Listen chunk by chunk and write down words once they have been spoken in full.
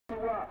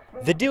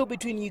The deal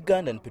between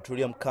Uganda and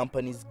petroleum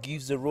companies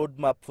gives a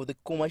roadmap for the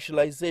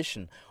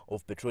commercialization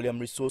of petroleum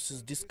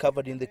resources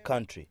discovered in the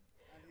country.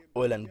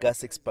 Oil and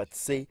gas experts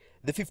say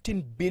the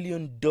 $15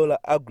 billion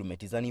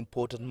agreement is an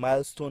important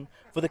milestone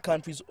for the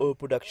country's oil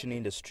production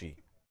industry.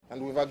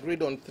 And we've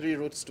agreed on 3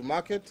 routes to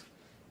market.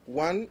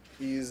 One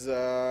is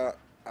an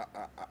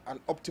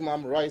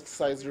optimum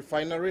right-size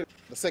refinery.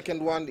 The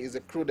second one is a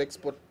crude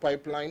export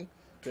pipeline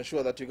to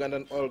ensure that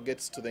Ugandan oil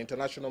gets to the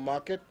international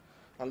market.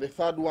 And the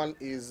third one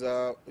is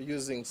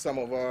using some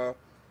of our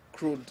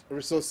crude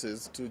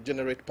resources to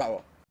generate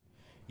power.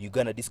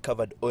 Uganda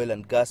discovered oil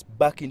and gas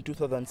back in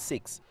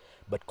 2006,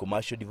 but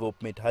commercial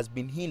development has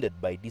been hindered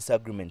by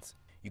disagreements.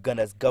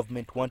 Uganda's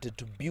government wanted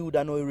to build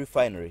an oil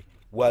refinery,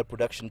 while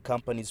production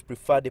companies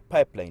preferred a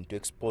pipeline to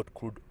export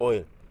crude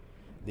oil.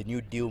 The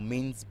new deal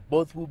means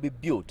both will be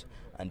built,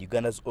 and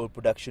Uganda's oil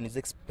production is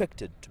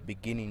expected to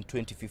begin in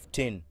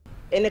 2015.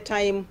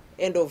 Anytime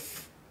end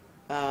of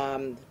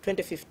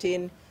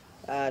 2015,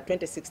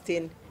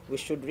 2016, we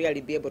should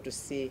really be able to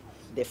see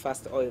the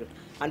first oil.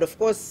 And of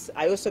course,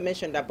 I also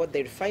mentioned about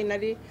the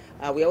refinery.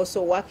 We are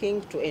also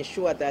working to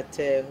ensure that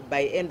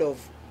by end of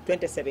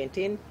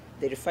 2017,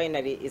 the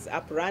refinery is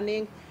up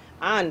running.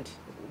 And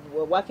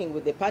we're working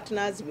with the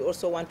partners. We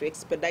also want to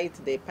expedite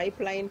the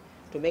pipeline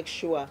to make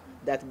sure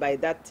that by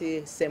that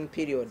same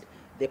period,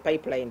 the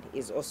pipeline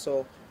is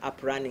also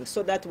up running,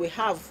 so that we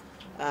have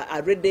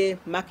a ready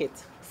market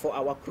for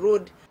our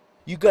crude.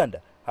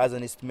 Uganda has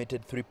an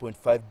estimated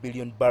 3.5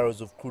 billion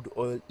barrels of crude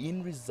oil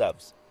in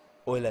reserves.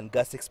 Oil and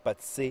gas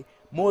experts say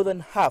more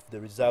than half the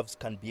reserves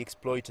can be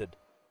exploited.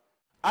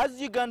 As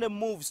Uganda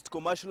moves to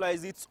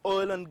commercialize its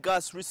oil and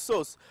gas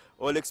resource,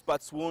 oil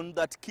experts warn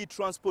that key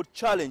transport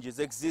challenges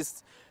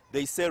exist.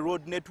 They say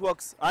road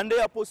networks and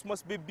airports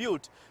must be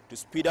built to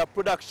speed up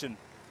production.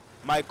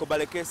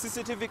 Baleke,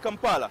 CCTV,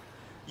 Kampala,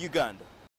 Uganda.